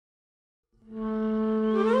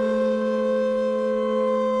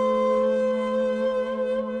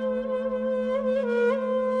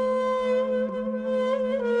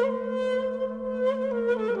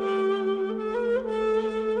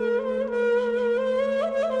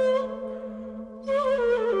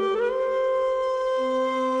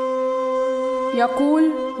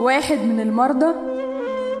يقول واحد من المرضى: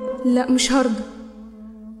 لا مش هرضى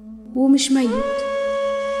ومش ميت،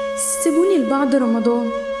 سيبوني لبعد رمضان،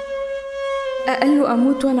 أقل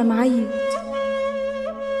أموت وأنا معيد.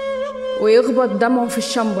 ويخبط دمعه في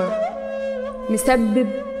الشمبر مسبب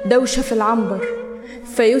دوشة في العنبر،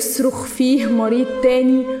 فيصرخ فيه مريض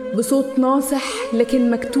تاني بصوت ناصح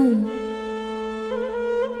لكن مكتوم: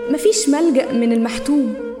 مفيش ملجأ من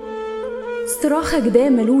المحتوم، صراخك ده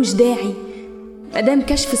ملوش داعي مادام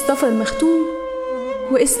كشف السفر مختوم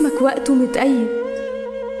واسمك وقته متأيد.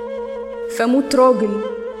 فموت راجل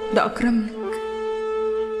ده أكرم لك،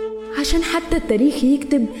 عشان حتى التاريخ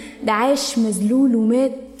يكتب ده عاش مذلول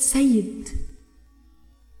ومات سيد.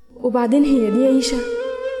 وبعدين هي دي عيشة؟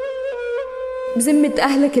 بذمة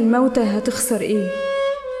أهلك الموتى هتخسر إيه؟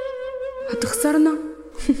 هتخسرنا؟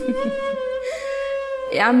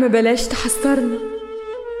 يا عم بلاش تحسرنا،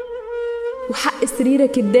 وحق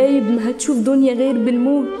سريرك الدايب ما هتشوف دنيا غير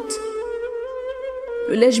بالموت.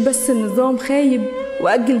 لولاش بس النظام خايب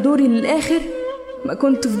وأجل دوري للآخر ما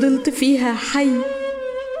كنت فضلت فيها حي.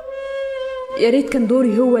 يا ريت كان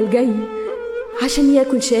دوري هو الجاي عشان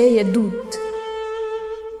ياكل شاي الدود،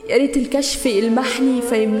 يا ريت الكشف يلمحني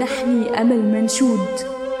فيمنحني أمل منشود.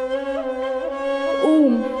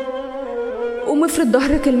 قوم افرد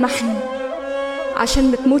ظهرك المحني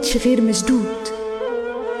عشان ما تموتش غير مشدود.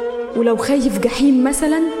 ولو خايف جحيم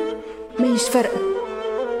مثلا ما هيش فرقة،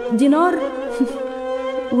 دي نار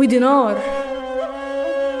ودي نار.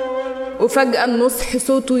 وفجأة النصح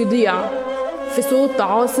صوته يضيع في صوت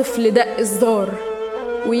عاصف لدق الزار،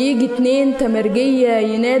 ويجي 2 تمرجية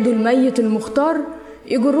ينادوا الميت المختار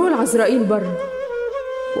يجروه العزرائيل بره،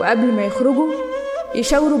 وقبل ما يخرجوا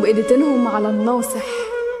يشاوروا بإيدتينهم على الناصح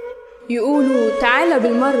يقولوا: تعالى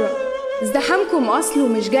بالمرة، ازدحامكم أصله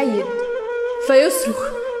مش جيد. فيصرخ: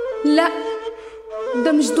 لا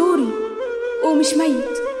ده مش دوري ومش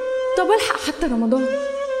ميت، طب الحق حتى رمضان،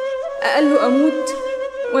 أقل أموت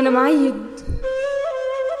وأنا معيد.